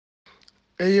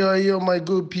Hey yo, my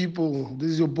good people.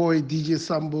 This is your boy DJ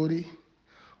Sumbody,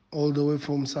 all the way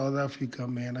from South Africa,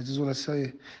 man. I just want to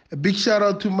say a big shout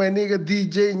out to my nigga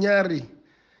DJ Nyari.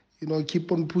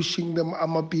 Keep on pushing them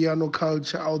Amapiano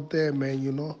culture out there, man,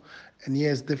 And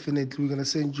yes, definitely, we're going to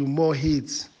send you more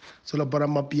hits. It's all about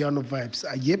Amapiano vibes.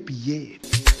 Yep, yep.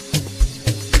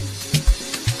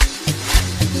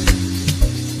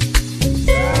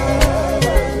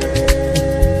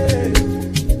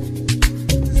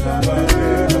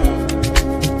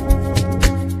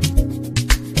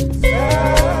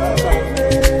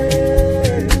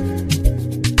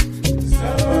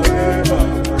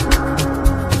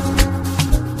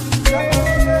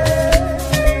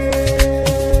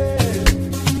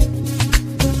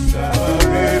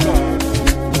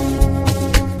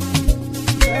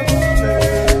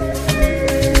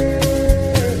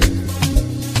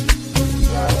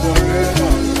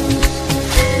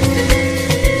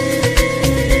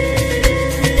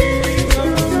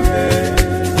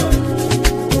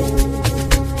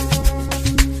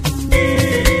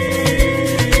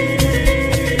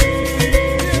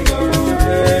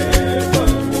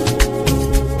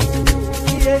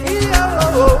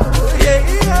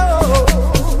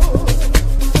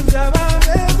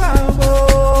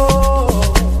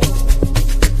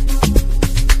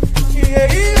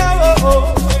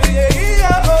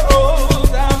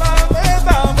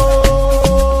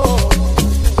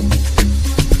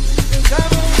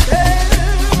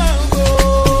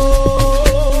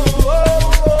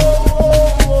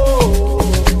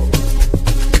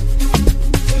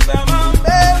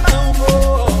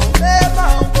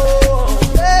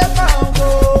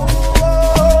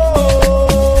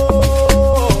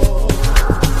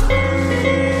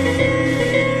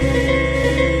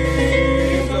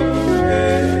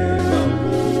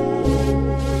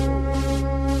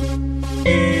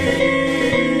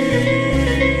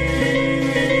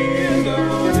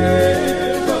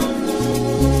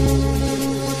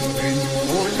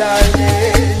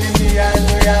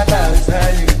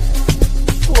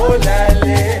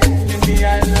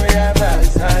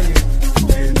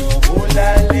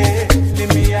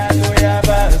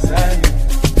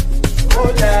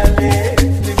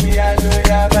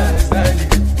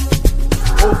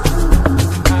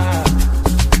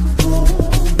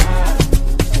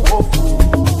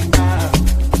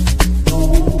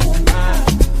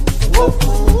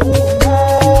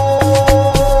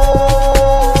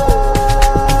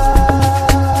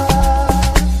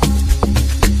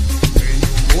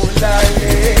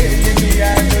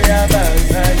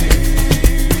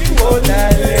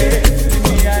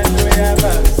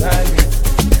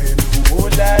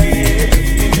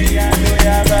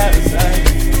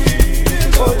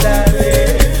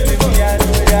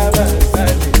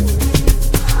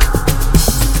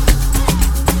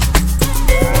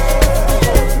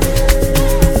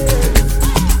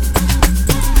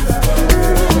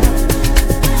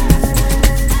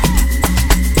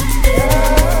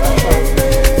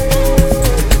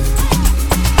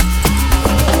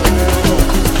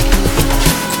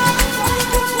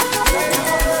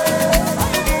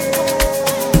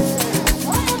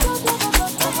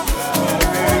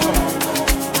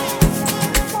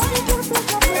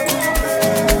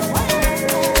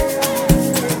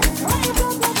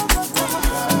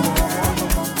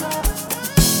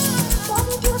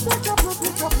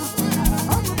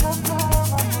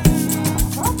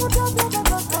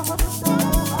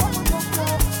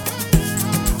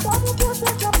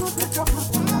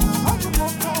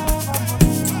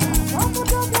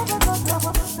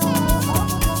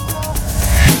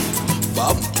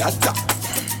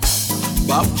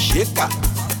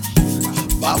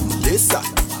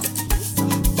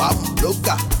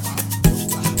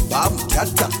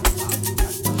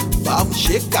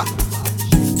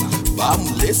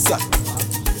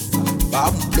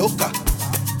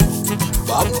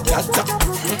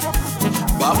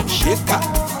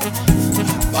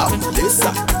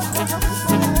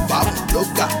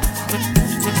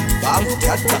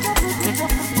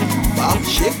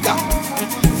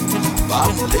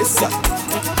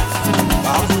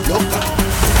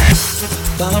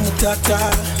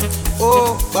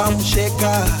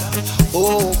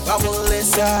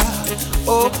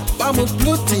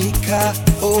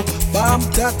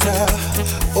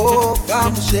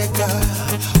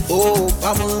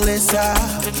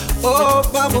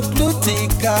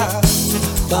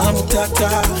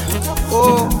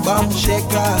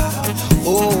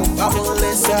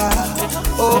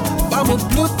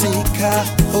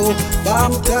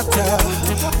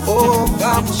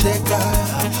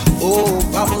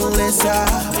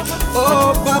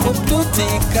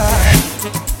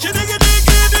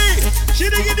 Shitty-giddy-giddy,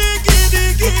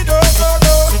 shitty-giddy-giddy.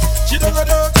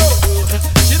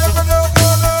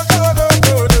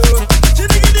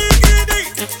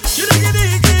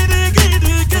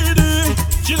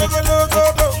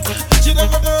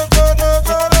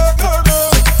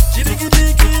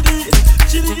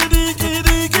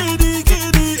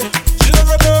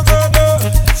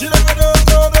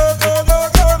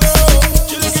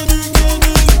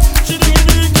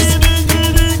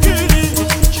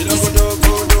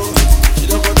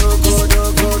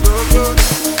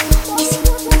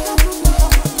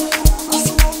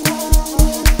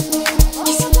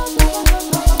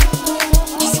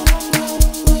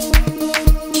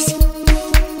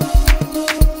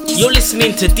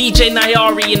 enter. DJ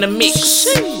Nyari in the mix.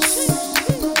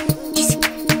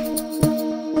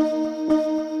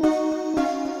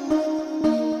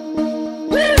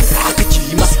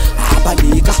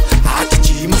 Abaleka,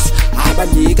 akijima,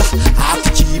 abaleka,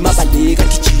 akijima, baleka,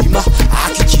 kijima,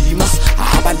 akijima,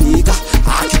 abaleka,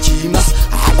 akijima,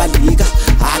 abaleka,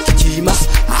 akijima,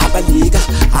 abaleka,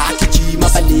 akijima,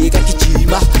 baleka,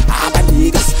 kijima,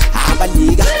 abaleka,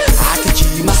 abaleka,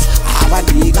 akijima,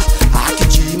 abaleka,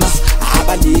 akijima,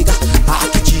 abaleka,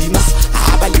 akijima,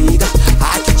 abaleka,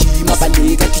 akijima,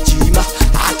 baleka, kijima,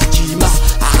 akijima,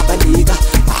 abaleka,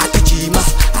 akijima,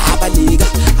 abaleka,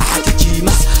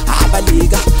 akijima,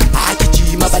 abaleka,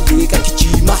 akijima, baleka,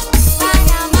 kijima.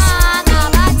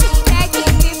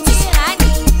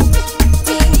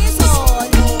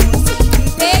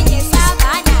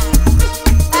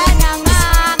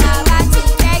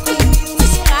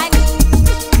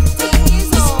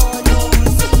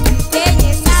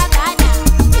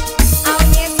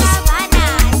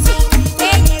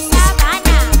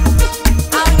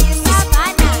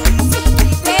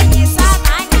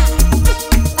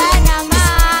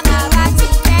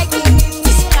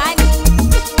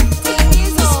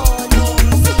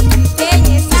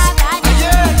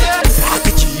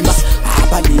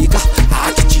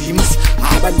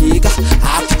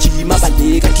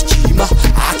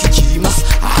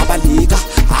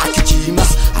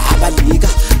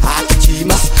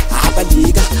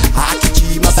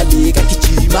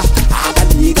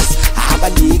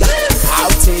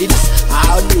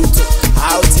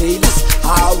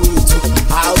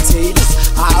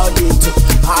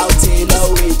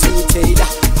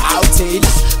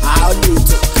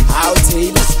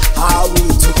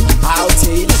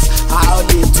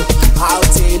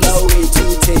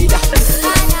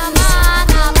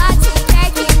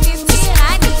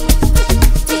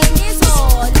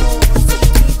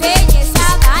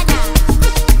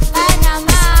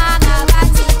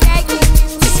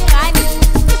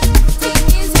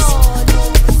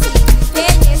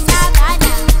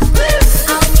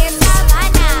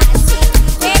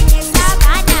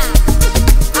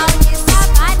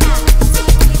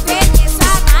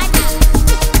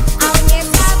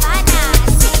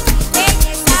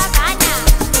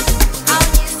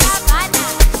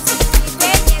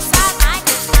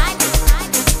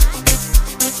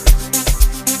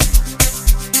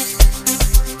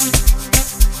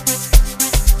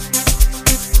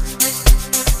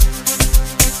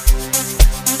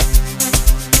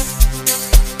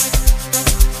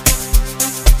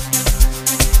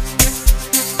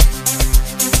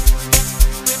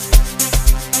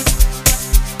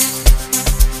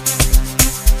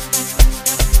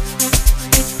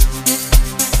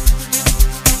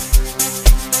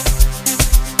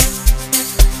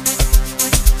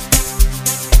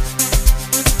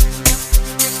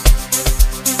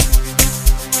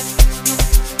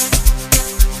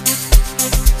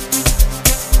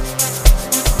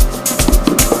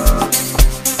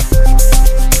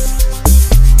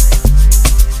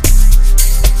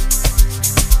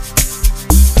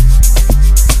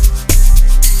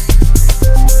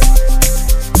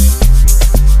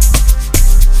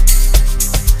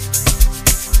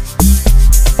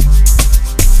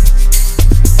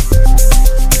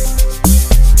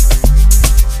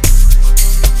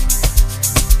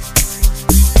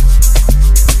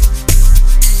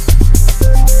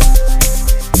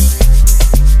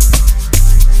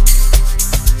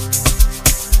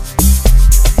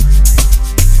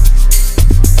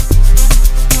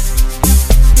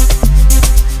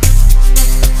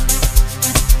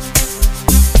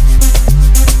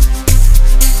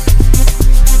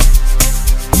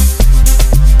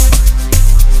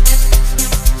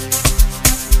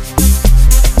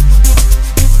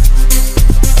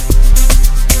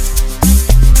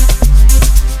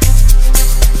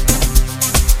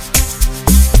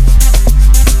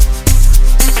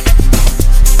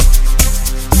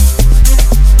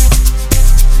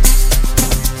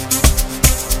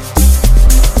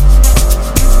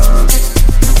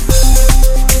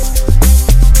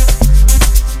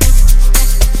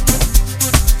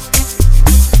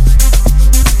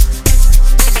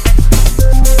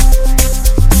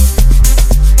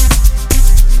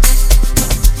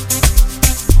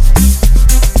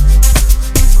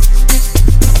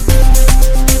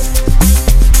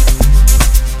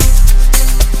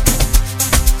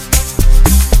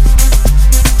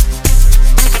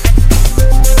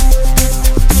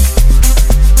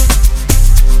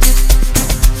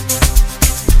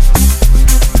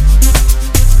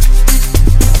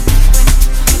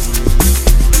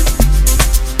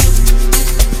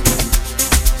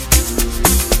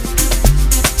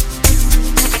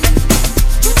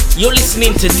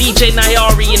 listening to DJ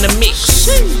Nyari in the mix.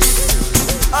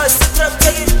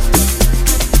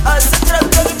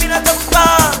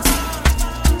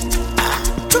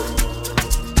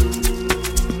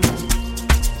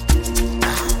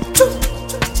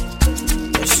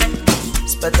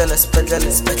 Spedele,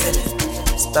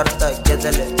 starta,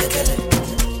 gedele,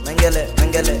 mengele,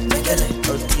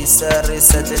 autisa,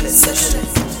 resetele,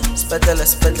 spedele,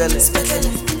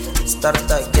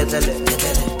 starta, gedele,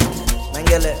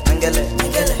 mengele,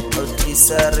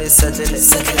 autisa, resetele,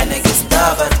 and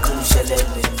Gustava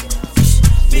Kushelele,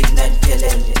 Midnight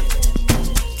Kelele,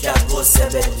 Klago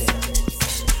Sebele,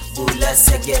 Bula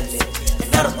Segele,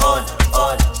 and they're on.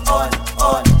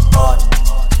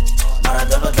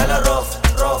 Maradona Gala rough.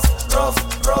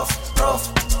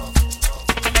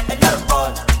 And they're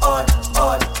on.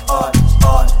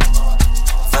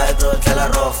 Fibro Gala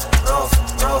rough.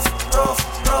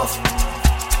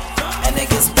 And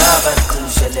niggas Baba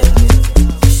Kushelele,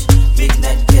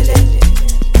 Midnight Kelele,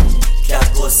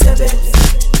 Klago Sebele,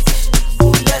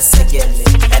 Bula Segele,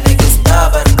 and niggas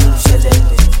Baba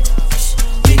Kushelele,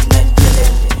 Midnight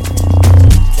Kelele,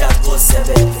 Klago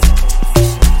Sebele,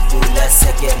 Bula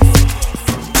Segele.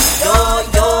 Yo,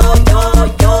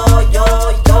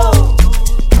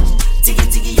 tiki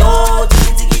tiki yo,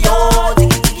 tiki yo,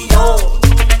 tiki yo.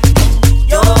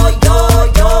 Yo,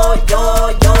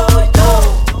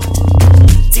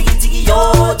 tiki tiki yo,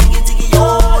 tiki yo,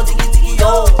 tiki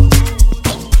yo.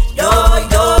 Yo,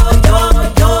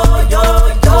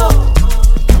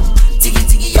 tiki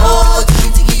tiki yo,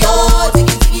 tiki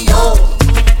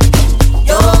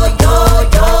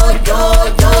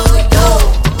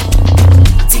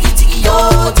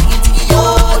yo,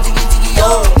 tiki yo.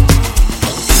 Yo.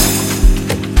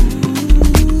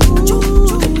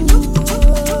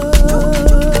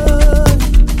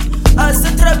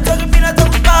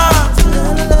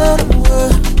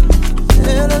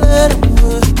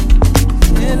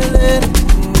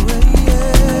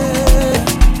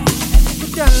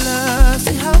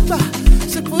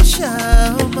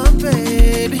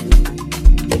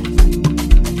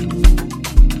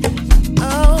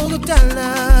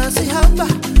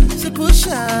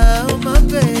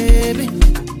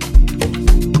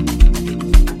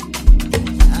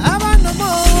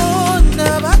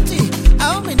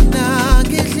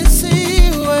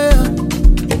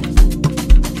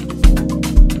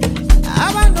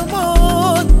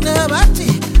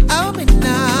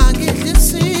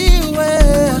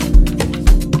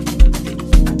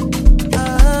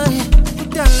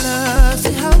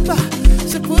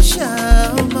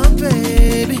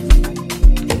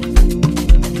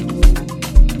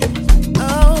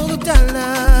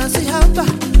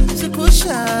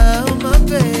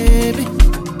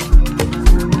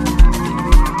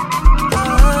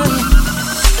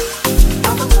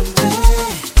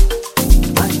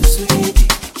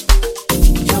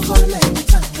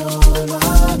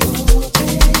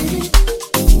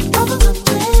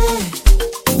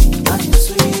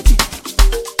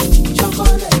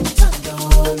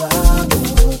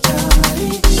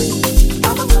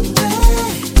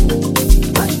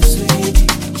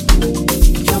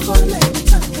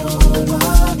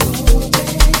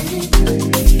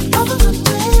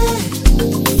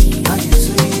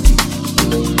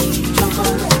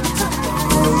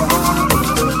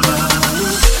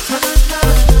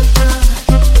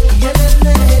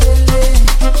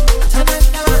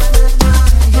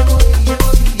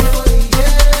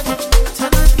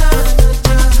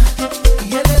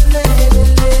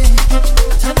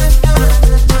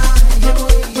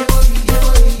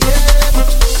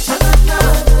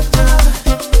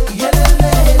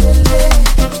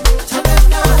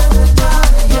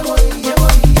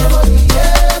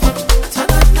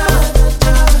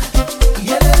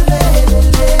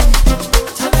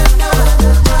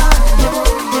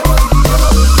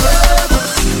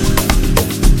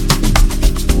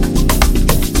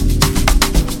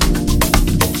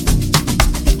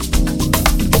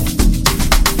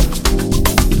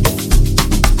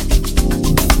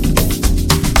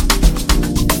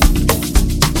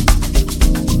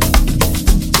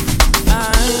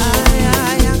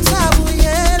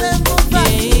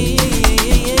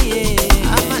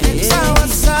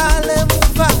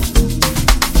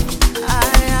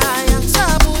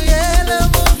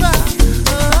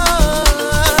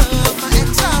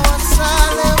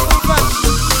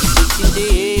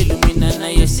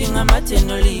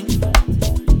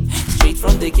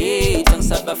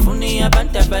 abafuni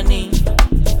abantu abaningi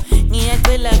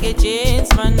ngiyacela ke James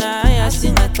manaya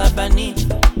singaxabani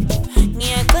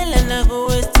ngiyacela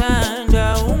nakuwe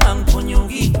sithandwa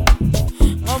ungangiphunyuki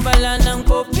ngoba lana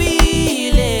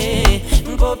ngipopile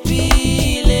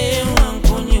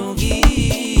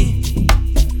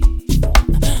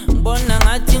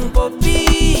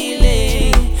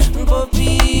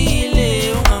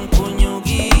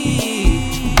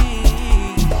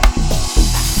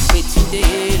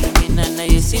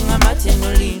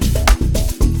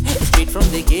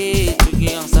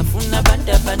ngekhethu-ke angisafuna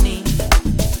abantu abaningi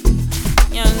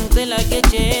ngiyangicela ke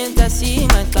jenza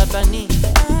singaxabani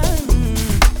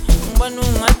ngibona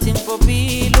ungathi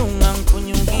ngipopile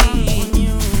ungangiphunyuki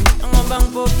ngoba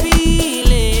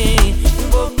ngipopile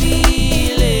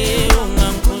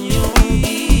ungangiphunyuki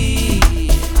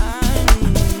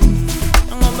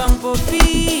ngoba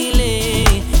ngipopile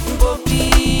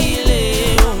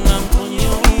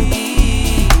ungangiphunyuki.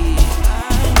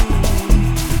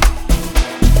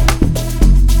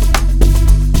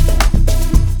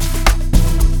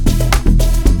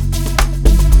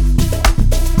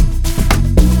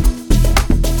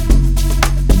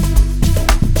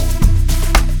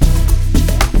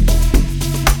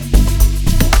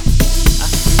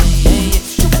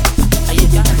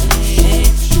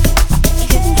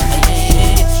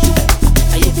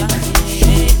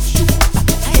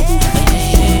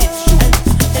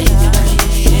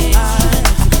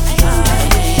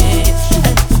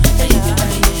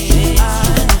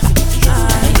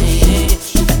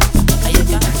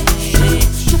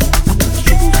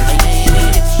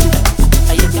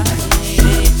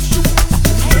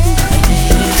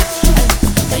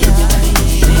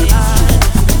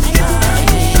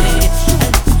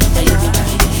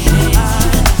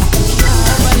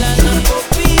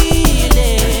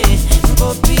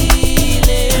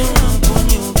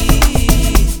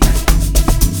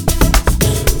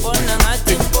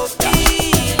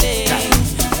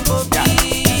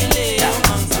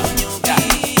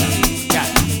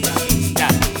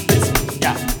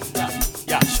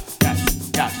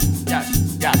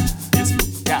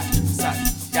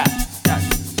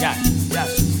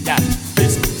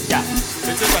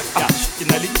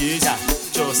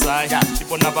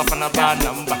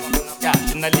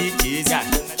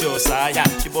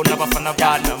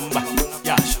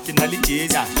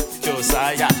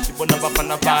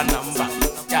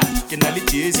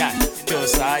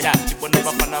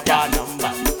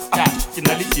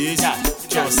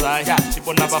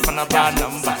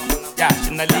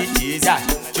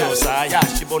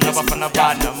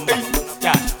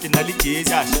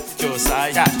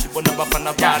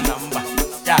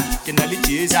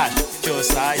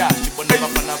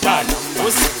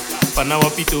 Pana wa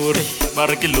Pitori,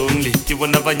 baraki lonely,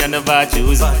 kibona banyana va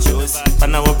choose.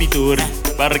 Pana wa Pitori,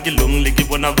 baraki lonely,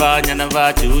 kibona banyana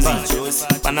va choose.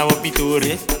 Pana wa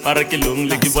Pitori, baraki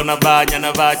lonely, kibona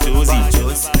banyana va choose.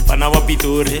 Pana wa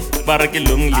Pitori, baraki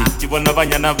lonely, kibona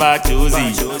banyana va choose.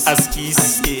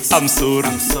 Askis, I'm sorry.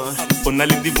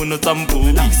 Onali dibuno tampu.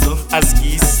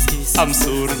 Askis, I'm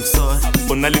sorry.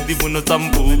 Onali dibuno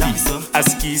tampu.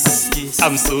 Askis,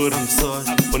 I'm sorry.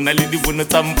 Onali dibuno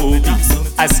tampu.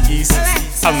 Askis,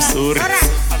 I'm sorry.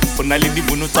 Onali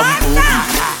dibuno tampu.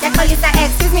 The police are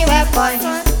excuse me, where boy.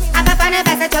 Abafana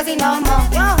basa chosi no more.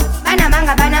 Bana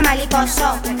manga bana mali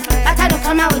posho. Batano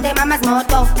kama with the mama's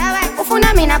motto.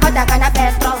 Ufuna mina koda kana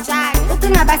petro.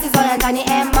 Ukinga basi zoya ndani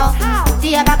embo.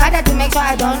 Dia bakada to make sure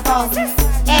I don't fall.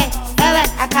 Eh,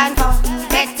 I can't fall.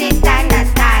 Betty standard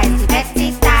style,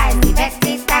 Betty style,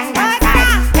 Betty standard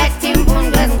style. Betty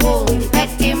mbundu is good,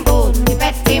 Betty mbundu,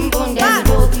 Betty mbundu is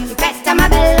good. Better my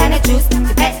bell and a juice,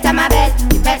 better my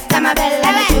bell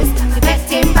and a juice.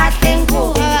 Betty batting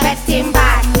good, Betty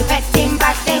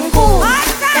batting good.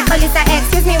 The police are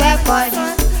excuse me, where boy.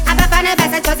 Abafana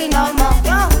basa chosi no more.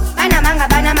 Bana manga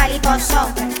bana mali posho.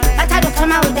 Batado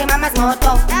kama with the mama's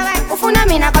motto. Ufuna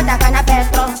mina koda kana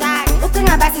petro.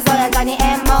 Ukinga basi zoya ndani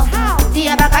embo.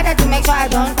 Dia bakada to make sure I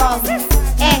don't fall.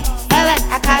 Eh,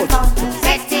 I can't fall.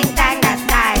 Betty standard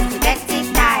style, Betty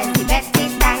style, Betty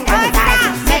standard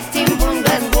style. Betty mbundu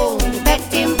is good,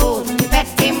 Betty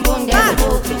mbundu is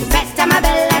good. Better my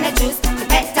bell and a juice,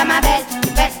 better my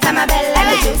bell and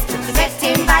a juice. Betty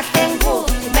batting good,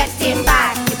 Betty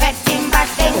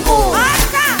batting good.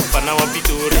 Pana wa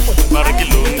Pitori, baraki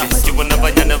lonely, kibona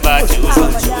banyana va choose.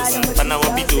 Pana wa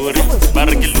Pitori,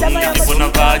 baraki lonely, kibona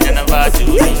banyana va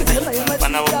choose.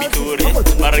 Pana wa Pitori,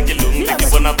 baraki lonely,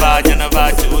 kibona banyana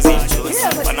va choose.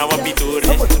 Pana wa Pitori,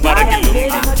 baraki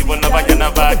lonely, kibona banyana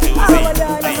va choose.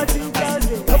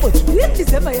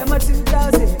 December yama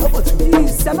 2000,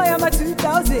 summer yama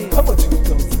 2000,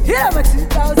 here I'm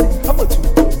 2000,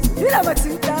 here I'm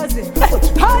 2000,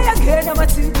 high again I'm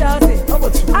 2000, I'm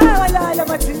 2000,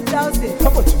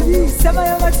 summer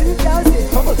yama 2000,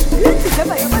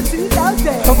 December yama 2000,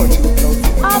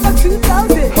 I'm a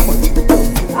 2000, I'm a 2000,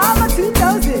 I'm a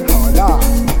 2000,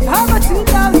 I'm a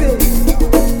 2000,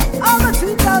 I'm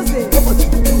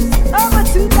a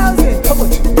 2000,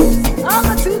 I'm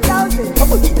a 2000,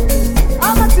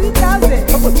 I'm a 2000,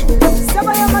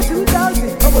 Summer yama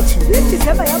 2000,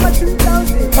 December yama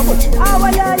 2000,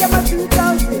 Awala yama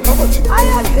 2000, I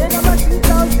am again, I'm a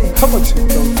 2000. How about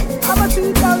 2000? I'm a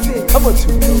 2000. How about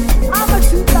 2000? I'm a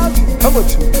 2000. How about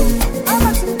 2000? I'm a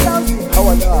 2000. How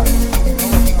are I?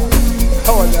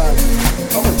 How are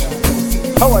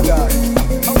I? How about 2000?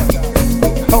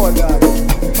 How are I?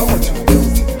 How are I? How about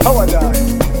 2000? How are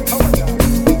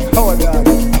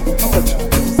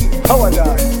I? How are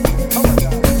I? How about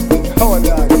 2000? How are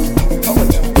I?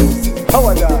 How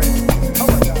are I?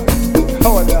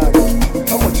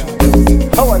 How about 2000?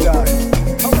 How are I?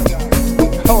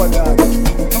 How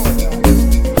are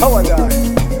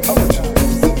I? How about 2000? How are I? How are I? How are I? How about 2000? How are I? How are I?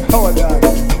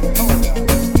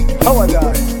 How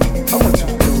about 2000?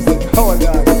 How are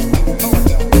I?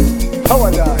 How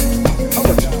are I? How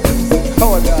about 2000?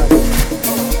 How are I?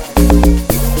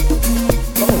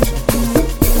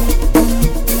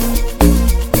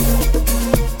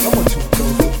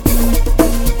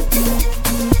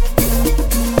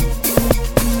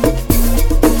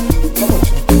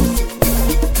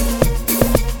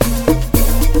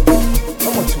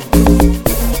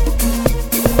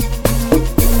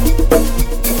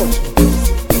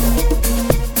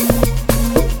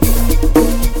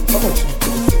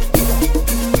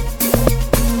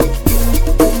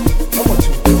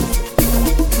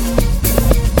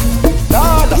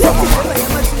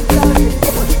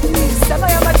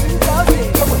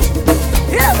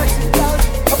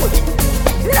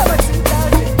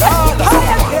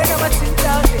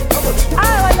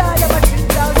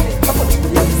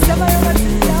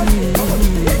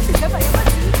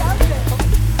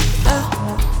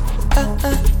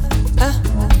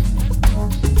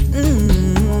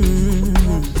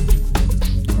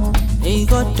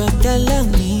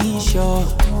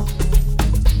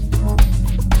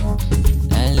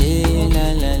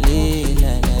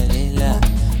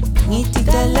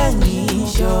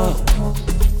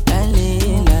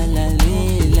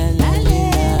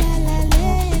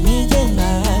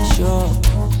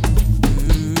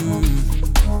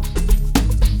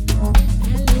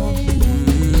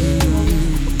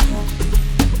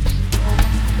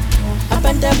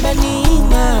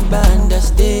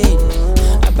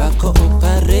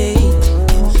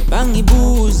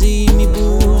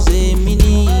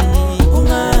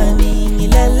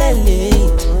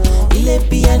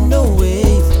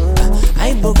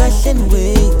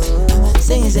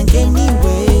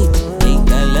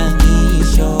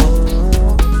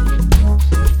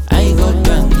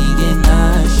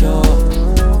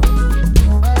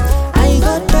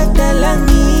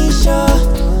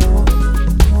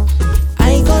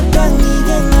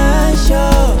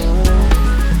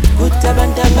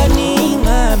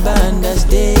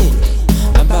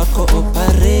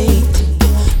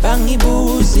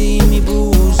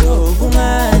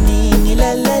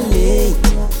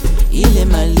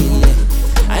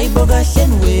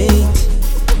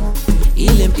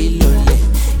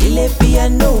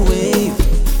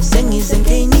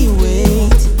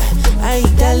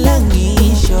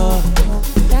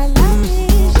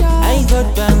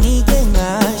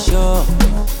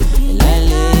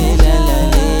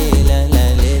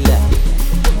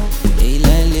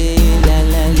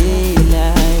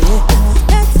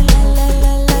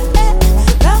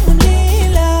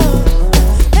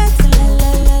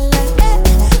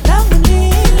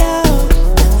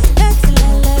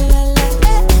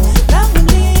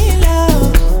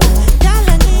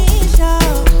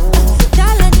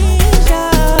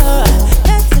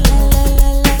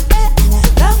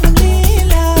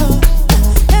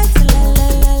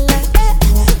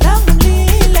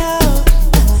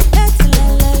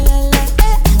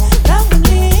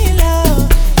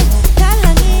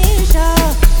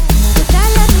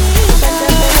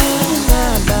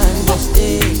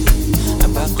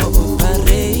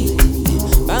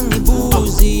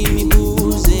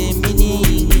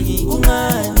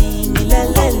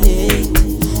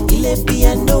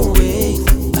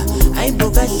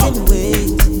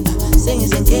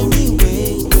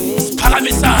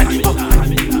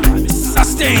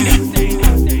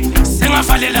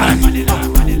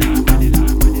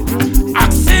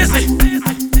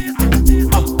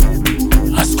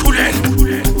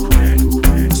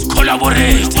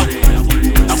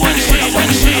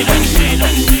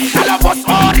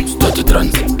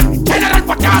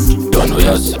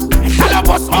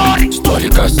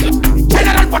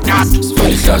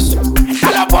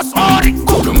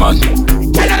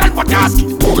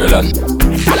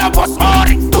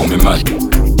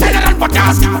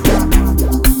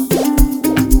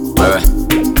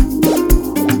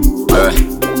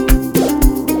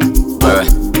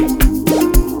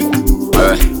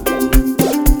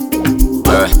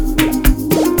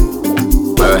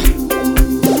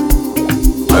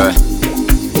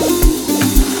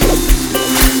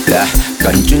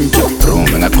 chip room.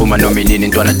 Ngaqhuma nominini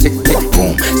ntwana tick tick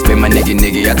boom. Spend my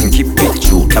nigga, I can keep it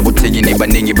true. Tabutegi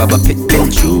baningi baba pick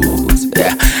and choose.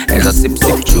 Yeah, as I sip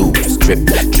juice, drip,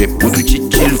 uzu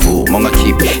chill for. Monga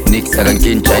keep nicks I can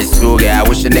kincha isuge. I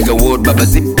wish a nigga would baba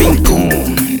zipping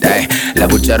goon. Ay, la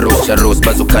bucha rose,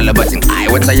 bazukala bating. Ay,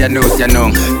 what's a yanus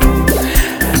yanong?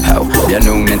 How,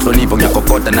 yanong nentlonipo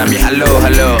nyakokota nami.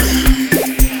 Hello.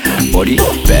 Body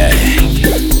bag,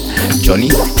 Johnny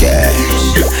Cash.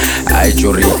 I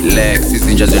to relax,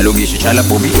 izinja zelogishi chala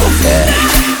bobi.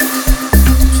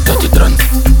 Stati trans,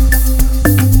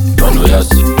 Pano yas,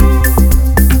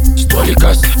 Stwali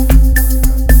kas,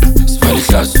 Svali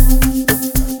sas,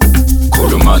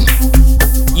 Kuluman.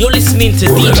 You're listening to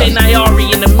DJ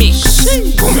Nyari in the mix.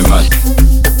 Come mal.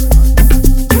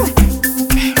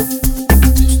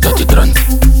 Stati trans,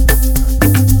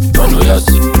 Pano yas,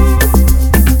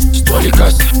 Stwali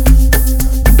kas,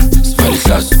 Svali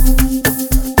sas,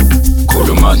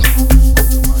 Kuluman.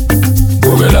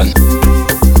 Gogelan,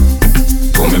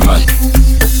 come mal.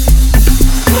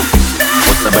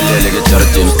 Osabalele ke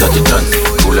charge stati trans,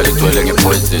 kula litwele nge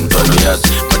poison tono yas.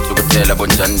 Matukutela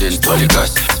bonjandin twali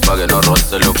gas, spage no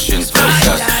roster lotions very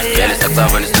gas. Gele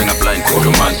saksava ni string up line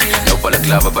Kuluman. No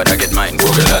balaclava but I get mine.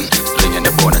 Gogelan, string in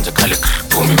the bone and the kalik,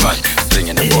 come mal. String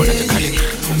in the bone and the kalik.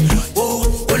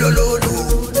 Oh, olololu,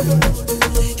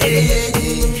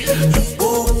 hey,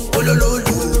 oh,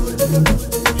 olololu.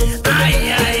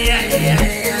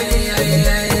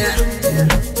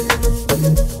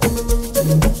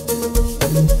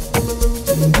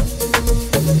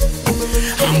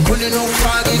 I'm pulling on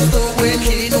foggy, so when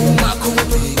he know my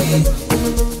company.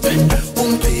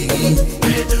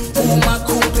 My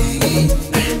company.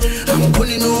 I'm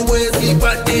pulling on where he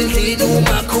but then he know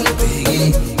my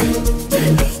company.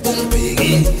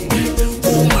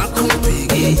 My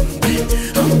company.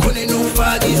 I'm pulling on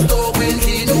foggy, so when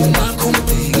he know my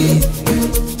company.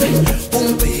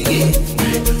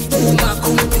 My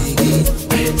company.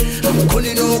 I'm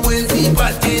pulling on where he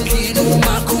but then he know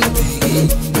my company.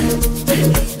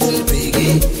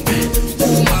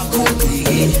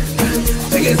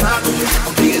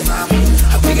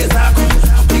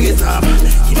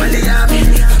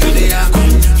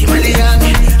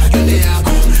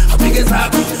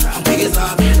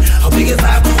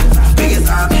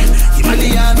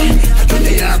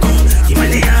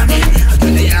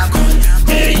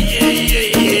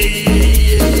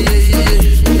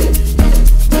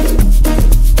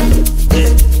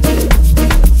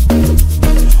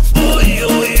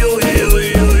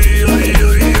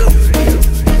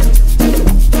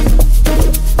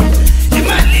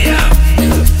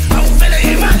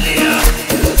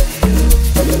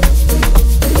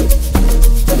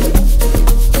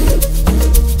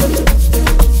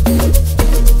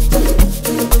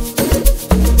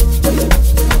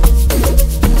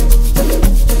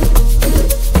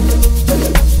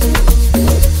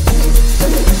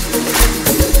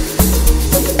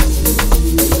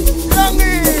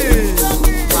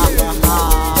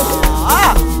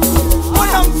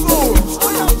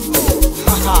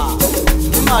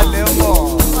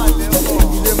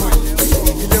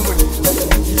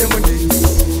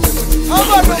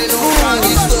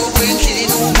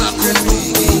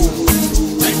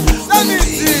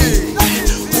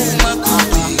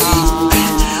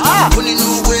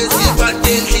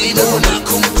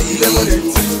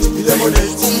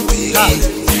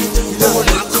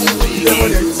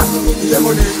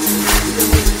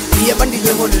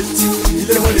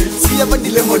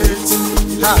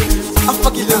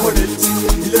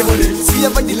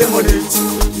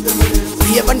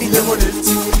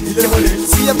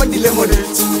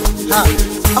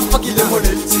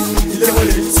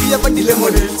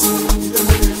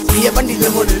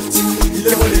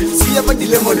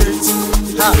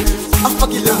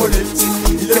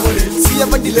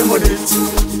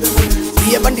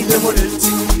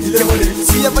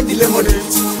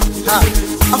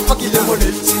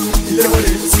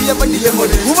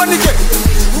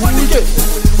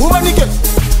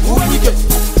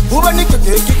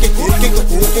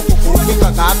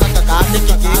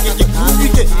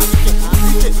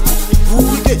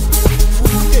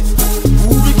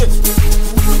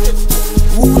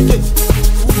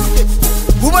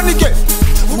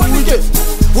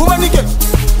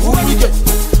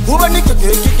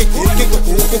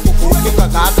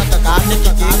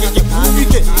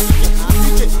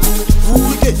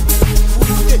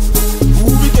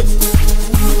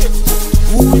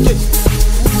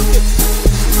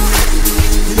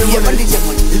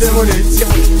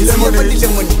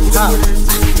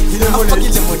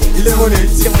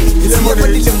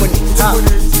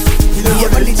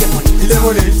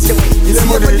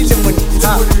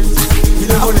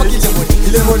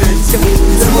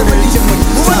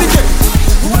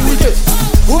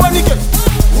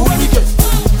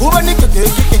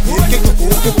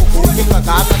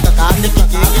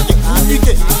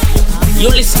 You're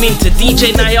listening to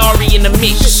DJ Nyari in the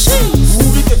mix.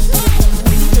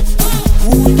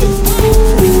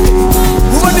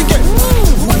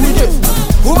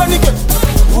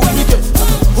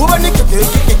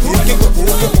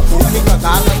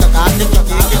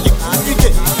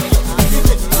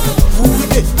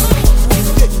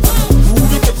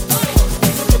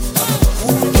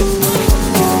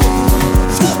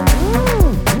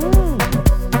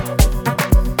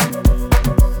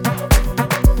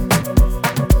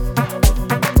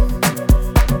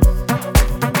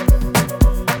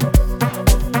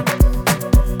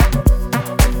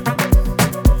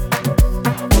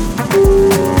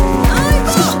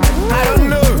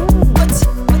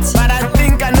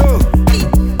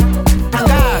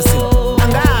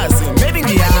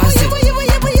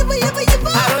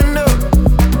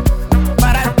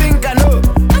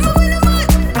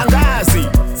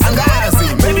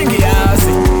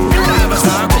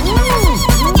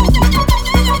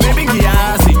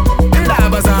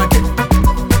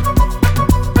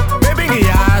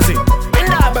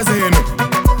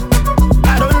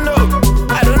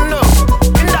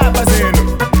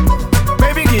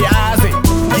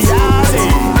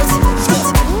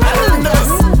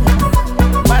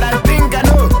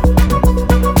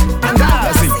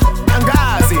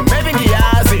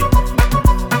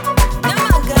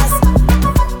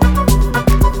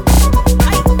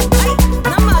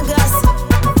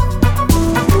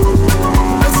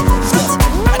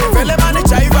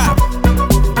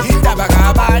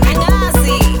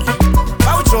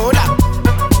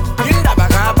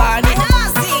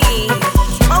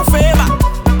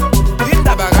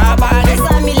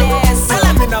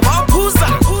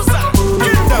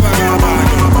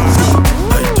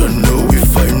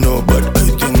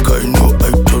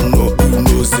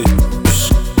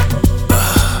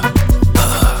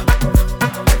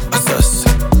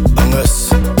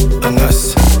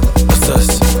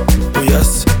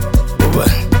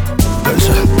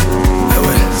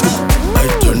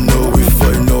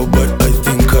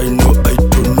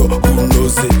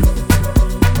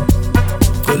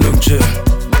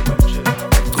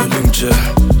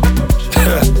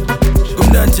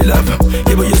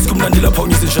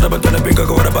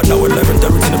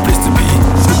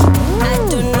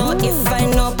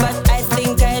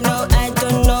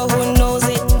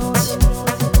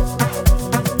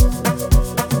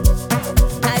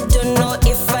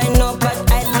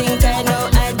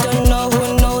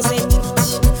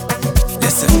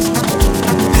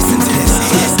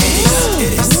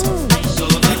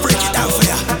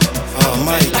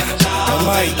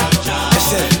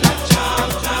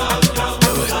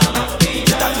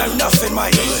 Nothing,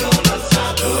 mate.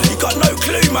 You got no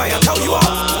clue, mate.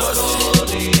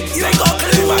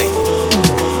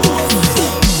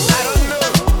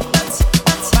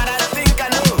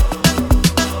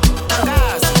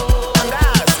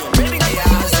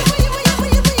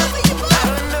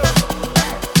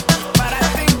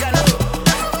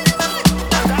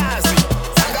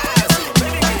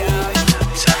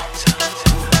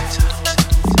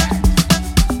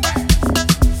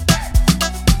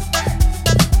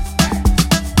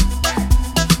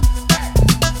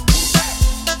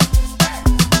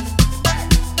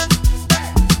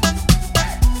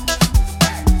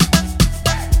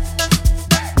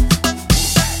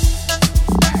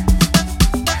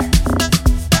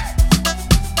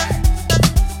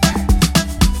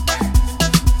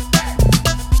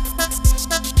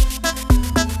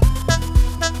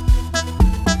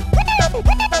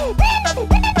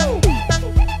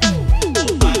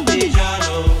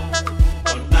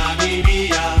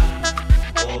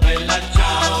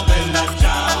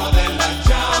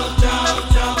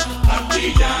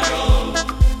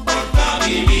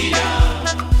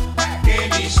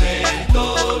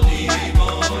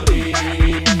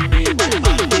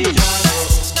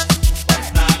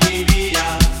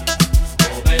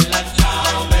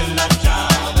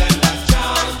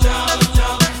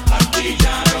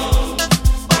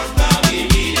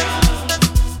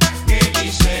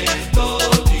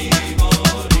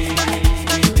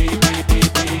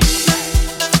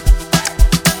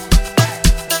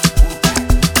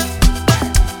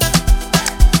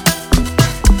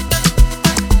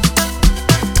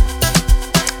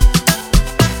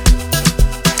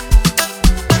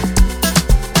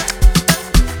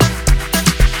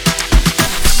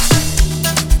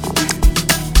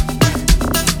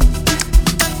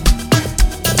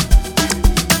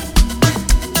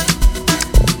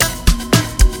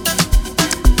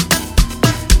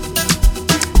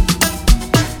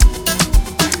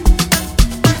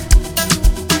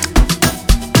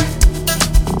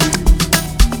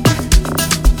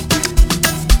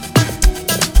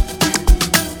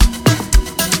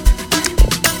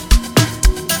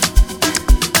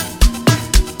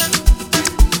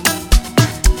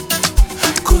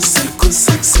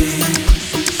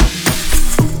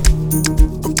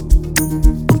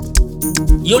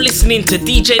 You're listening to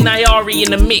DJ Nyari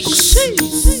in the mix.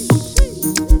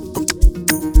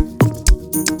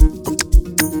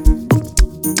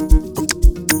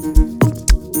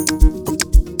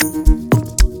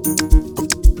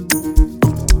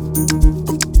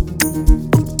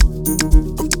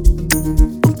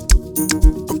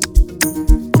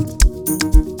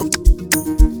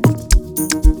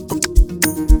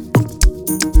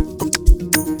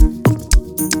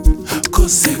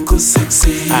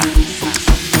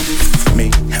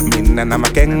 Mina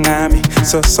namagengami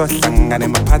sohlangane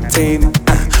emaphathini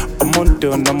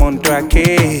umuntu nomuntu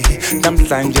wakhe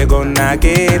namhlanje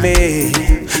konakele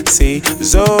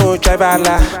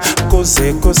sizojavala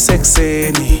kuze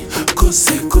kusekuseni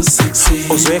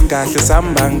uzwe kahle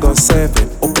sihamba ngo-7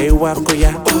 ube wakho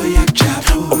ya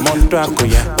umuntu wakho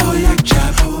ya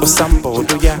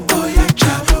uSumbody uya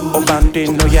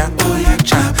ubantwini uya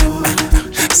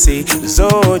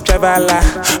sizojavala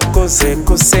kuze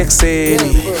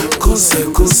kusekuseni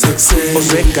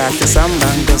uzwe kahle sihamba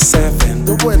ngo-7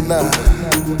 Buena.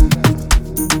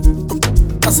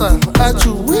 Asa,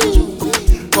 achu,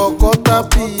 kokota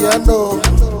piano.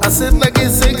 Asena que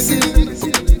sexy,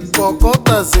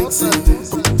 kokota sexy.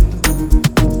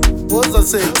 Woza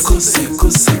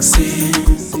sexy,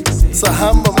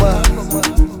 sahamba ma.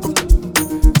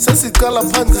 Sesi kala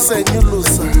panzi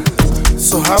senyulusa.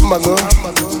 Sohamba ngo,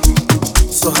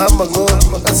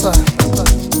 asa.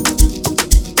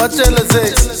 Bachele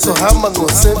sex, sohamba ngo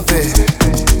sempe.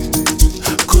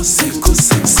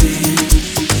 Sexy.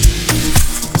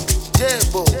 Yeah,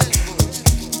 boy.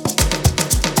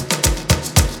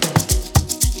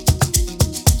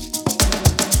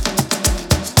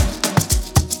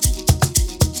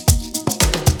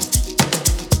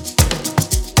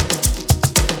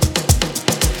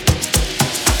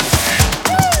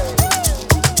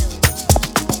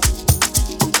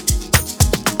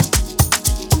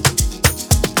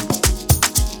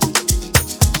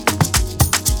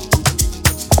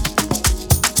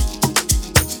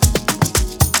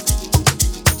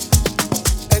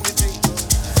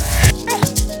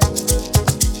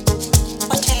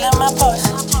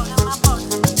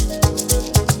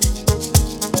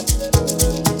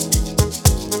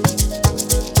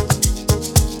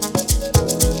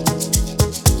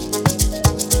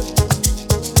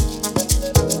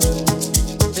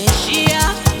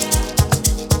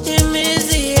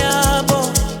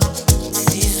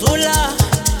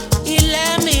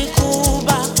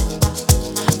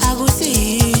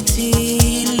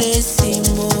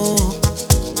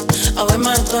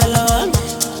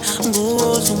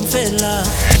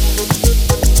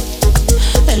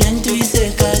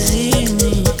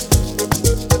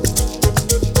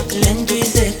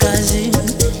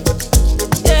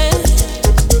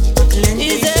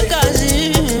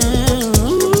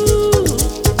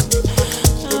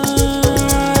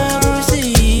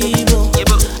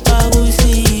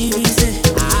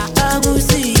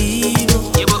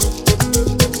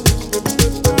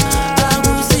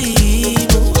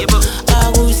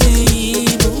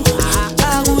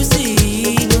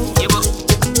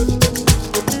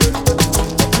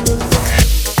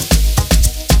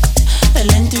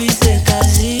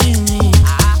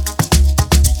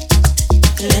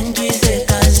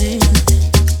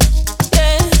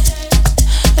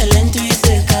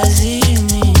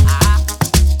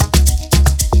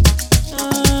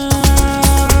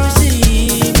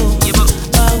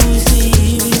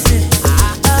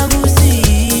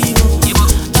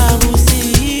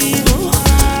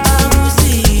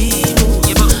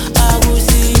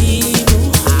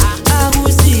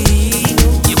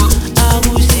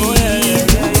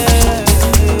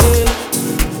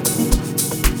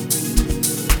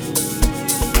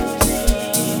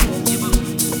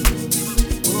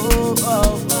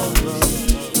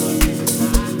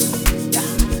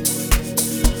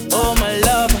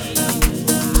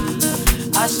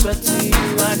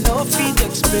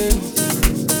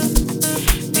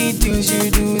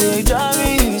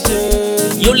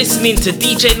 You're listening to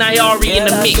DJ Nyari in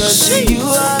the mix.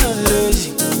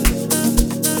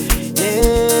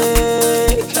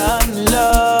 Hey, come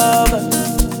love,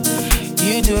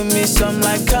 you do me some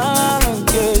like I'm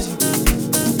crazy.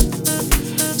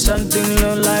 Something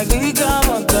look like we come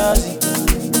on crazy.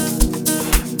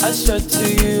 I swear to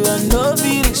you, I know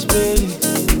feel explain.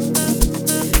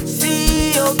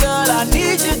 See, oh girl, I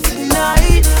need you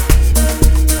tonight.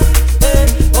 Hey,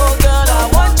 oh girl, I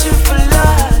want you for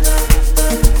life.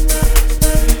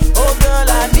 Oh girl,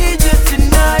 I need you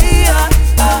tonight.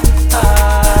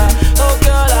 Oh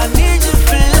girl, I need you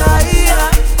for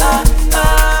life.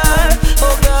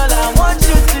 Oh girl, I want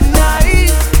you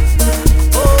tonight.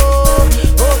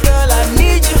 Oh girl, I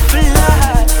need you for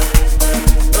life.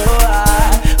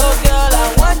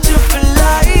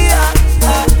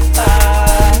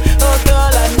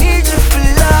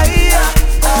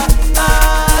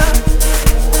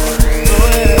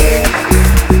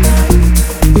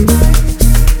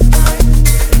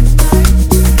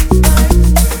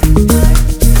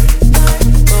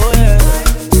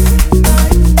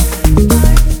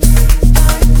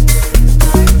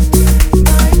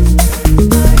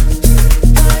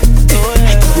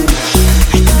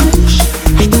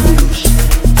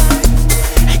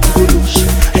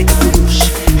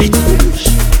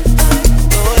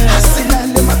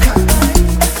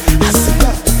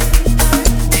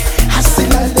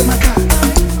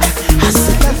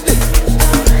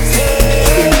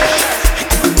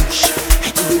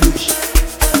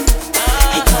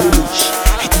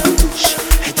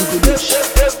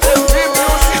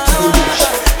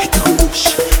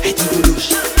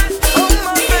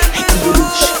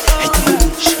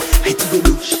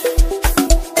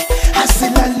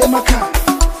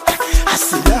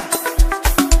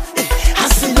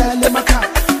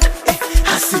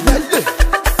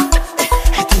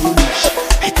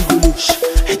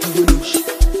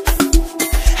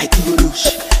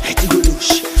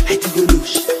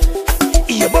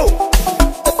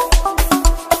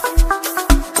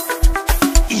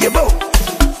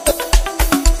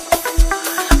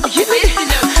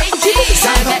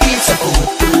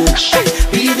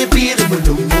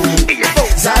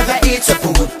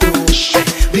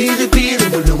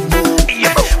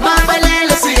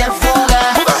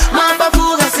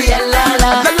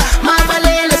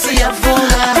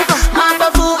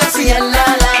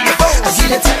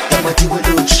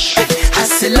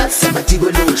 lots of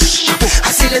matigolosh.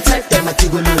 I see the type that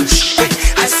matigolosh.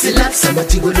 I see lots of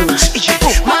matigolosh.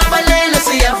 Mabalela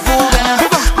se ya fuga,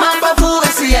 mabavuga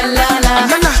se ya lala.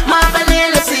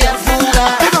 Mabalela se ya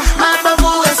fuga,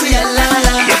 mabavuga se ya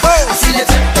lala. I see the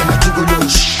type that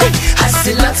matigolosh. I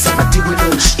see lots of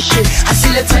matigolosh. I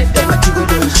see the type that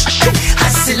matigolosh. I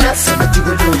see lots of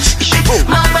matigolosh.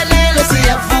 Mabalela se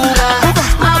ya fuga,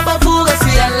 mabavuga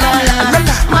se ya lala.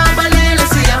 Mabalela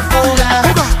se ya fuga,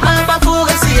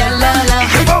 mabavuga se ya lala.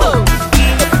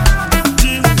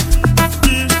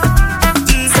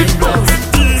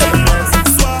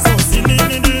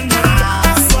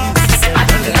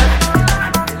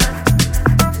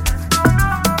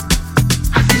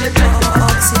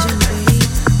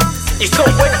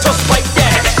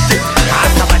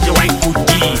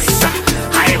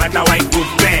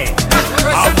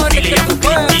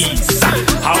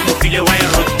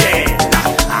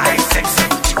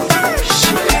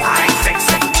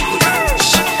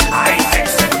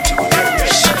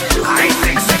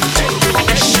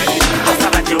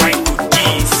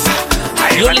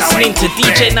 You're listening to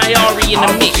DJ Nyari in the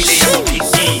mix.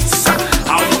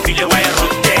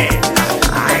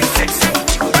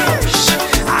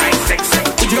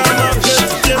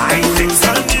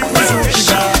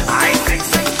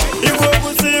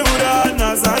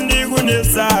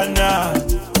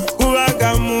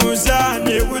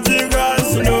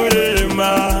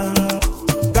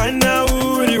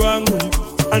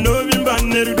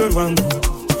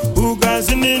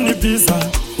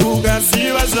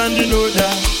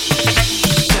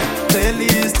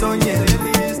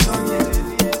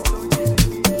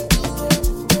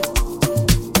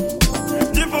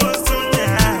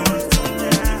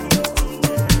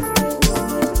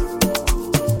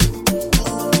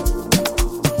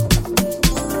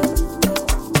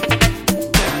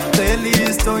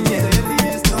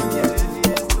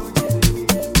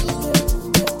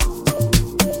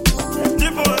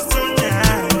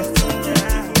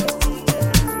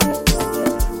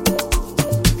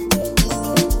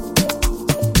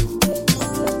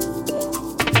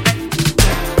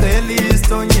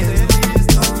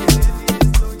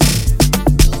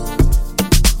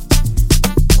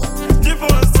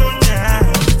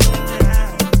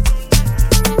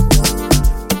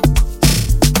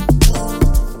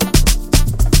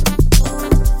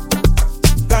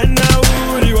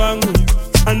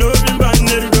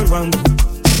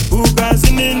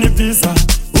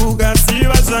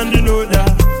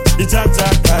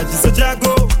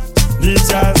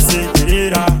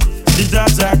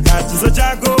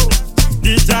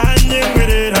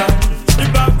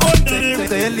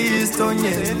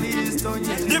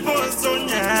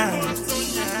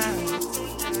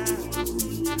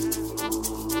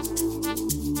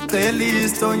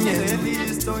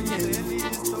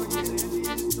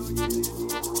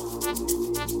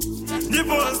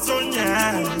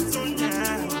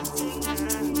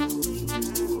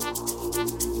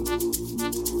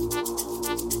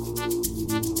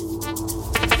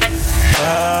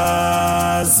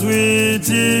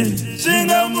 Sweetie,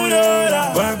 shinga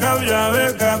murora, wakavya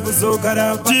weka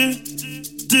kusokara ti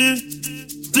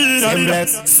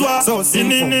Swa, so Swa,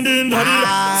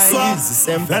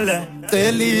 Vele,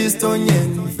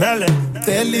 Telistonyen, Vele,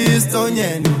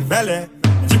 Telistonyen, Vele,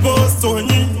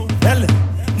 Jibostonyi, Vele,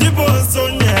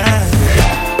 Jibostonyen,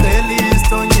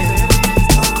 Telistonyen.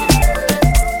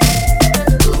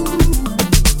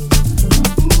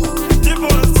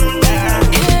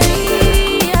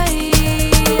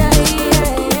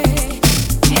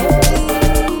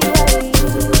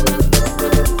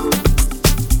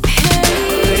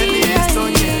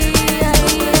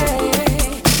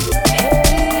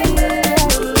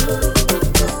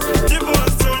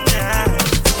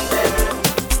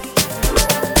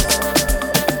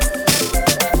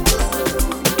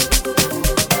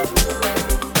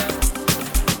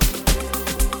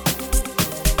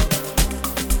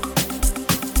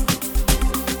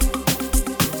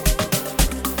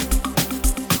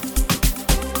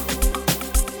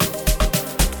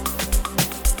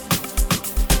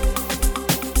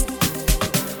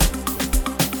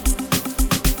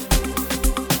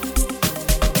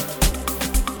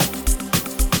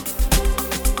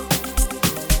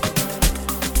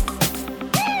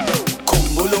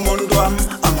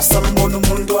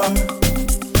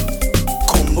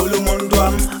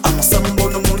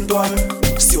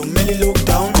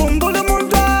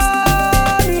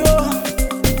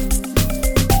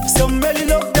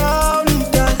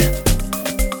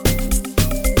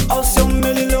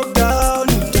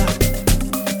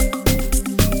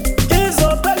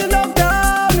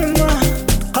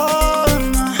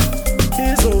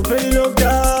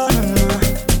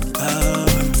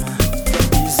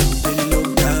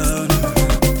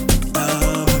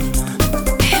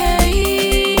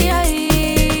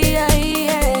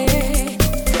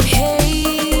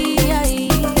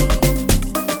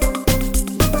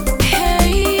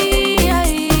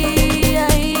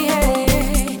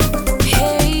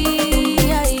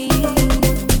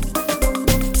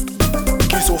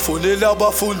 ngizofonela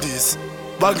abafundisi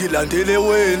bangilandele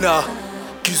wena,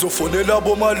 ngizofonela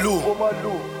bomalu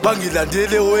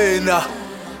bangilandele wena,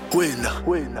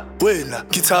 wena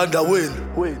ngithanda wena,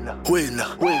 wena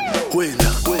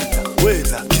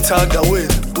ngithanda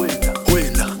wena.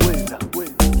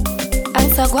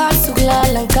 Angisakwazi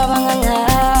ukulala ngicabanga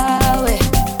ngawe,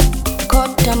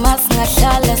 kodwa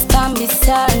masingahlala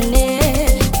sibambisane,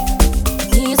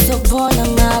 ngizokubona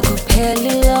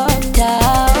makuphela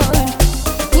i-lockdown,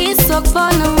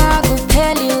 ngizokubona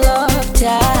makuphela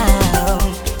i-lockdown.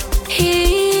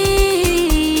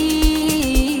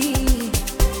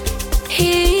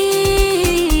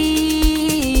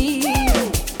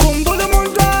 Khumbula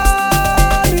umontwana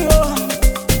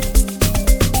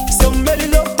siyomela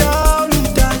i-lockdown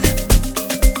mdala,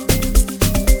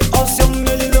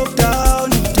 siyomela i-lockdown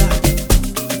mdala,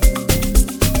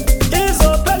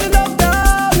 izophela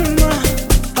i-lockdown ma,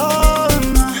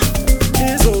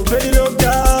 izophela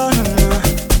i-lockdown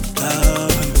ma,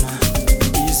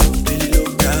 izophela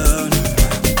i-lockdown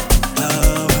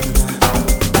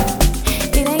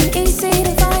It ain't easy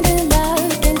to find a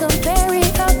love and compare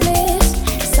it up bliss.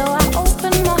 So I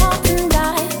open my heart and I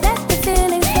let the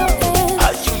feeling flow in.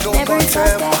 Never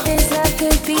thought that this love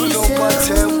could be so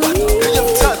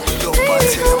real. Please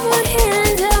come on here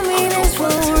and tell me this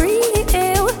for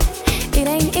real. It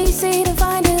ain't easy to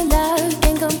find a love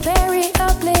and compare it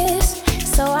up bliss.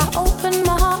 So I open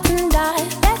my heart and I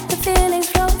let the feeling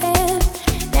flow in.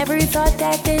 Never thought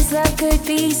that this love could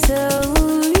be so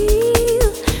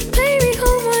real. Baby,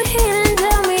 hold my hand and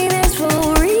tell me this for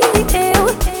real.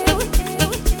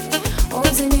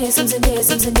 Once and this,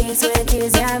 when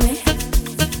tears are me.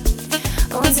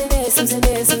 Once and this,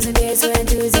 when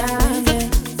tears are me.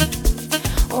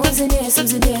 Once and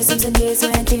this,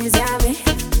 when tears are me.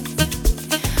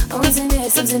 Once and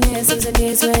this,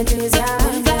 when tears are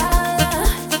me.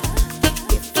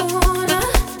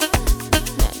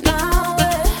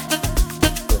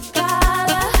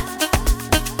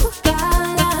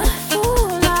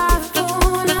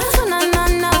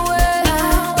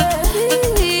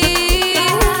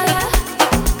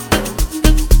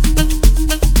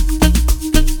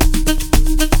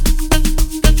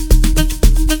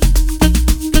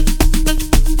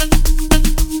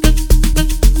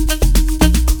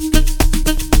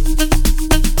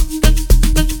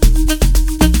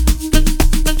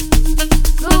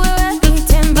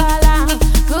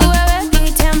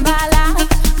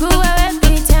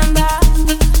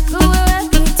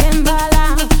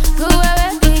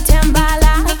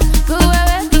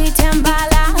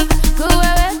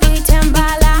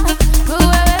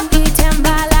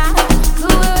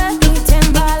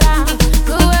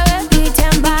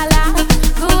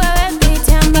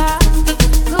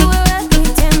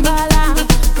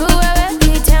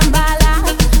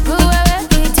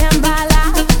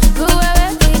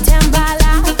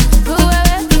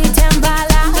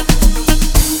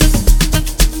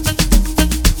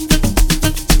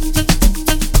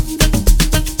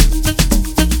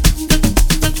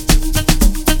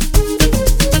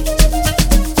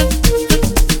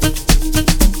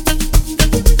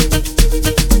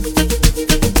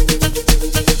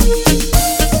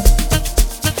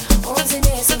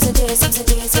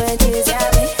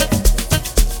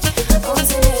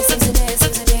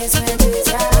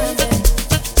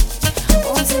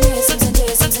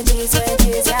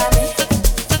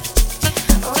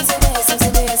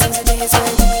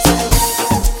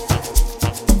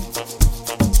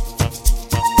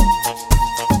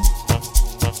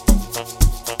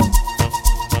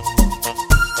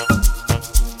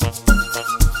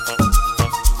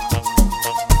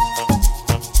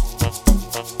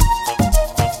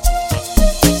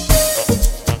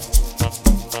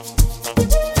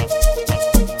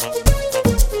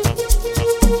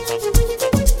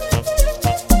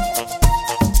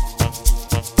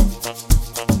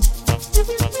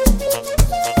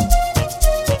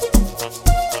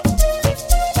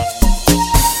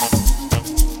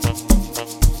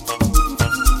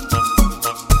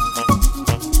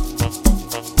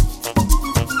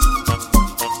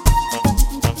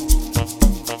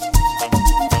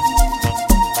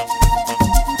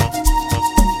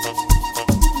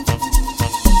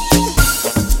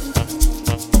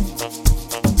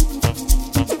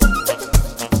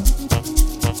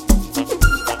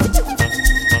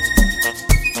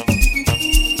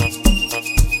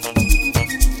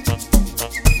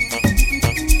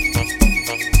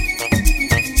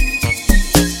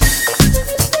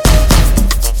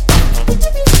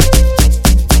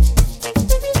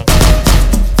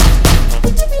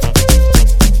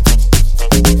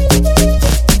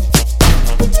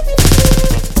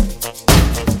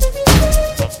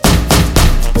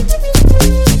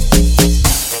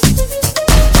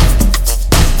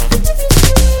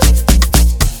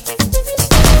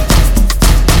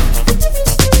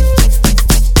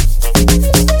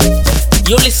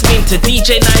 to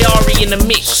DJ Nyari in the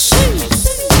mix.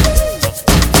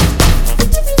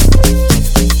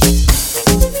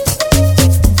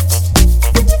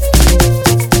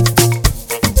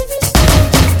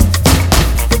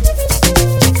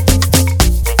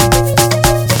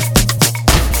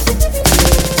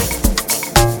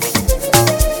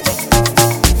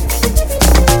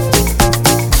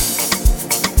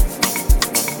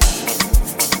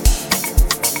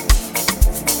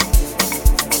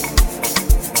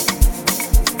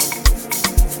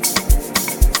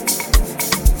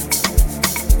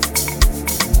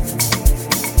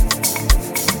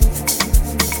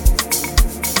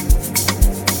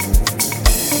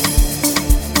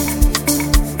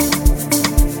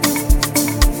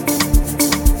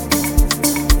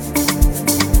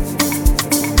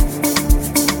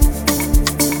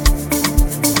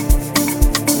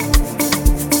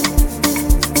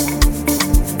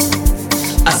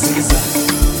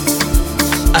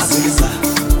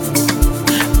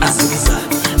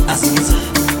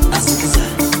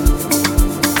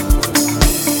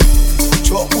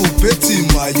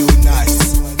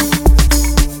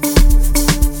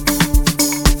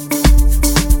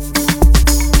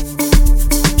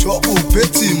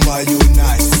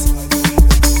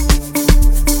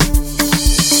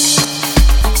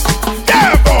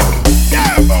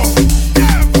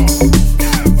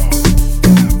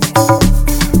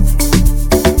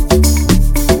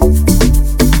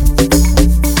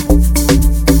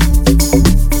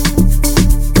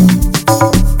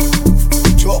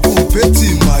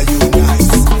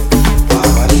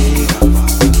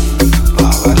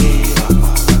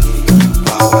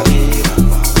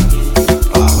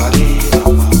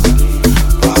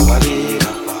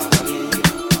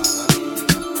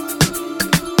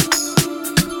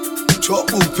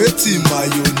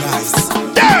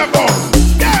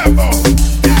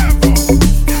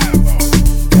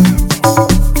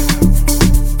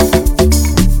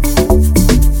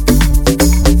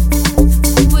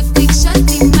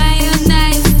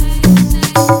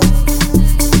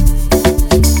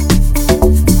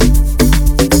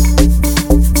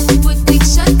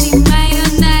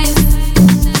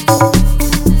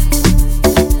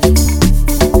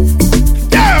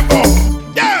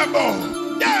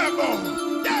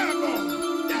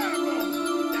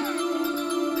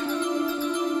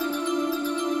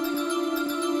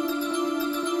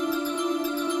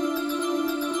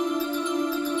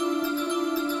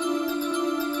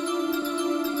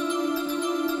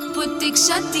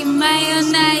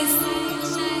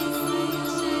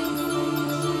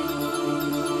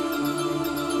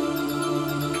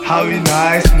 How you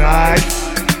nice,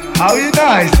 how you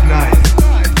nice.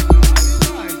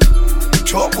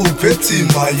 Chopu peti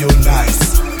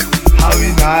mayonnaise. How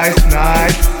you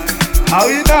nice, how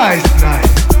you nice.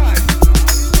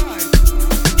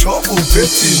 Chopu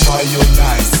peti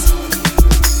mayonnaise.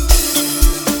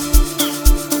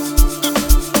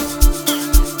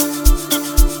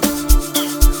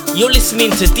 You're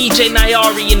listening to DJ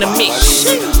Nyari in the mix.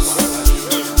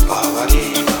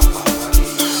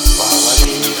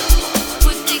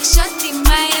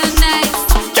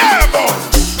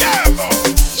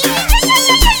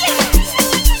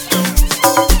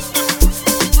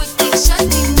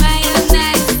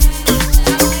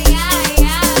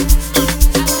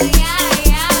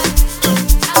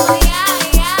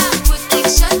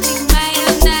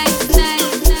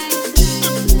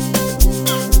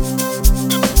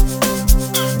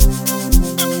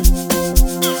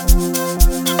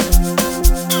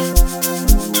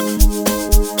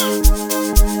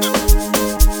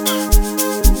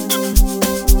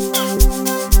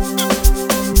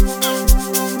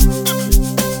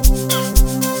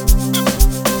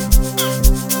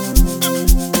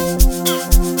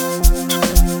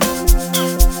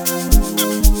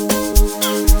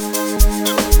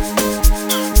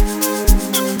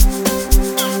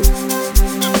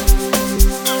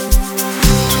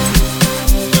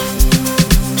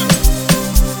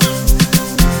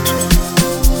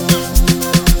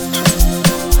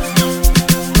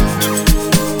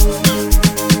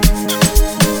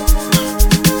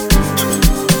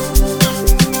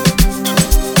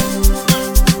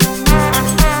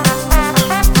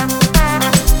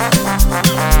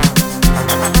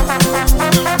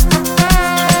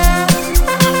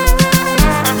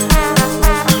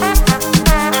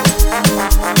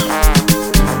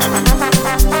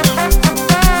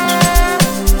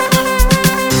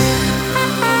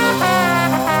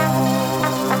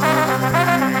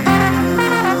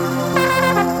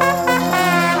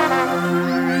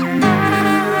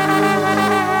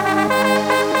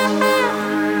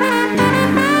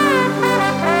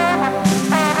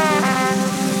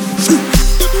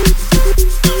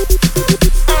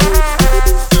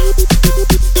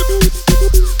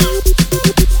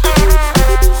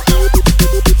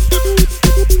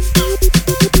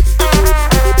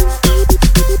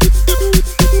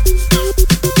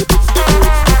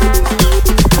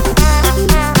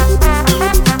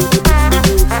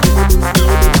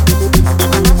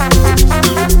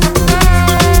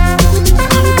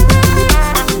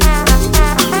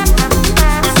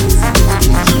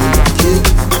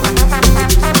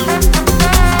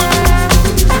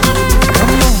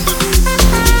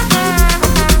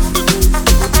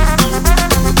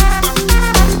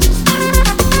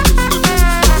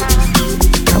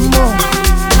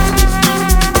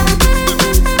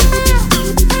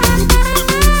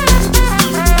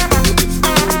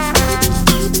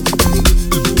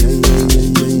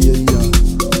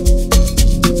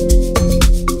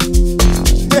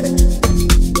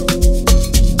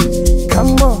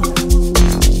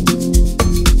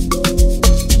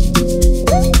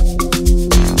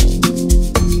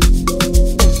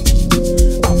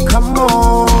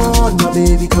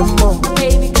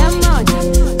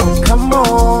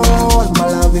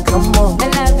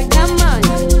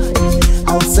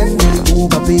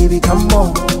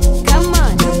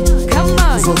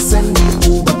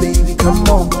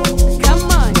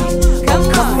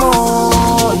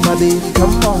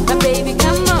 baby,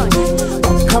 come on.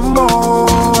 Oh, come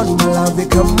on, my love,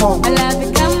 come on. I love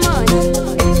it, come on.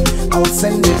 I'll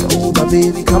send it over,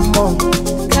 baby, come on.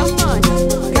 Come on,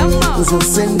 come on. So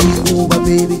send it over,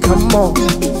 baby, come on.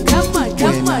 Come on,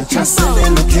 come on, just come send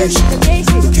on. the location.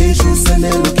 Location, send the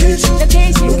location.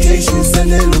 Location,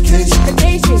 send the location.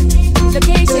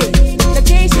 Location.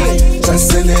 Just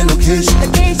send the location.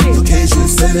 Location,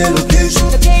 send the location.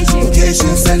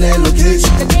 Location, send the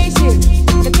location.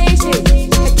 Location.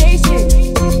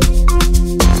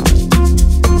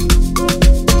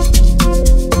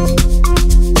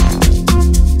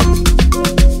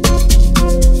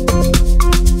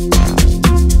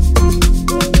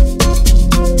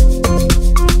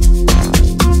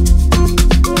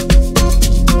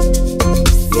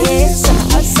 Yes,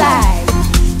 I'm outside.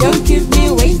 Don't keep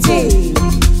me waiting.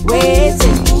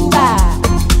 Waiting, Uber.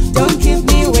 Don't keep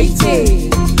me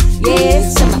waiting.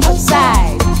 Yes, I'm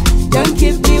outside. Don't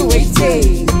keep me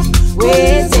waiting.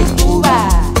 Waiting, Uber.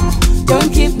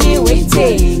 Don't keep me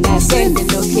waiting. I send the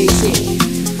location.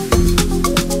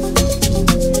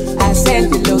 I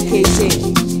send the location.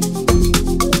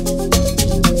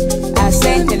 I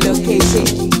send the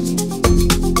location.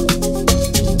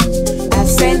 I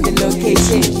send the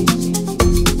location.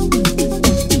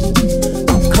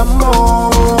 Oh, come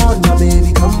on, my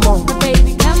baby, come on. My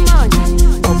baby, come on.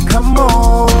 Oh, come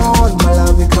on, my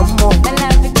love, come on. I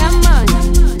love it, come on.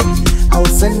 I'll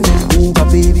send it over,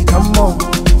 baby, come on.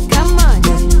 Come on,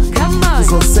 come on.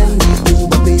 So send it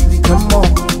over, baby, come on.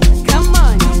 Come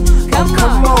on, come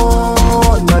Come on.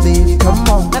 on, my baby, come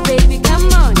on. My baby, come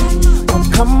on. Oh,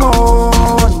 come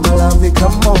on, my love,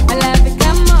 come on. I love it,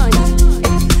 come on.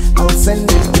 I'll send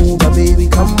it over, baby,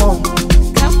 come on.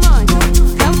 Come on,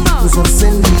 come on. So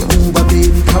send it over,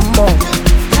 baby, come on.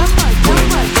 Come on,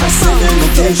 come on, come Send the on.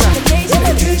 location.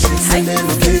 Location, send the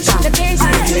location.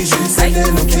 Location, send the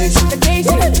location.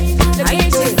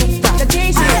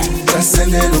 Just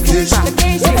send the location.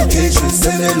 Location,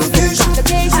 send the location.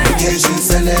 Location,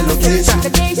 send the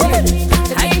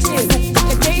location.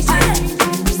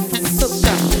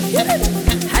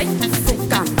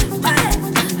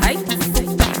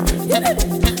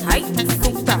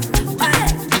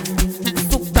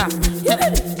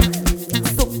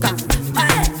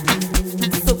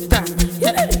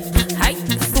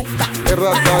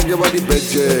 Errata body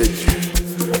budget.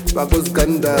 Bagos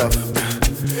Gandalf.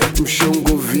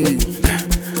 Mshongo V.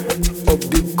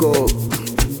 Optico.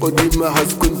 Odima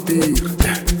has kuntir.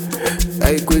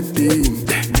 Ay kwetin.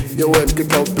 Yawan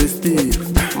kita bestir.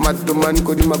 Matuman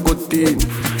ko di makotin.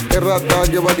 Errata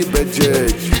body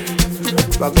budget.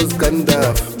 Bagos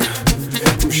Gandalf.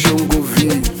 Mshongo V.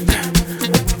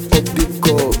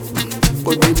 Optico.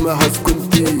 Odima has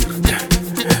kuntir.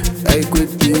 Ay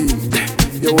kwetin.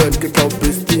 Yawan kita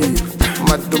bestir.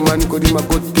 Matuman ko di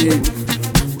makotin.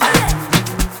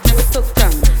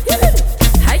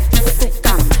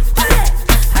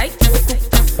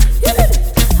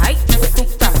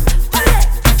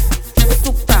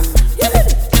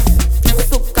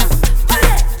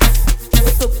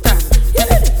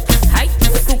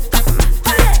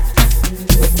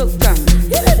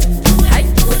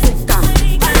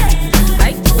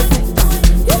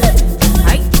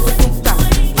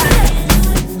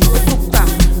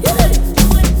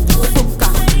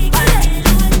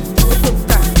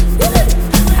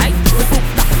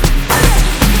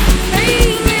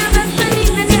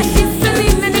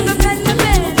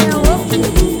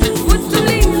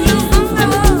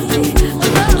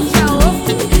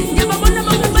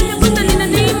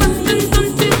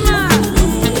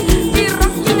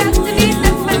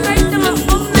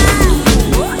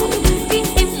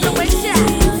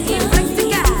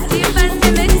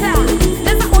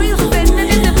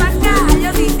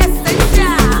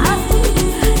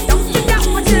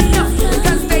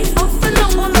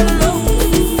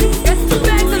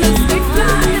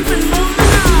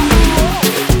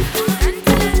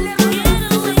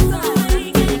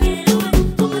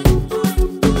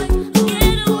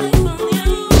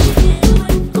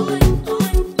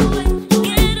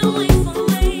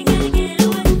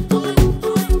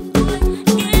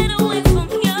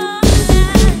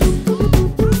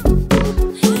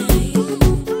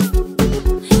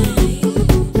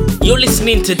 You're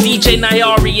listening to DJ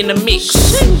Nyari in the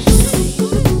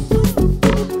mix.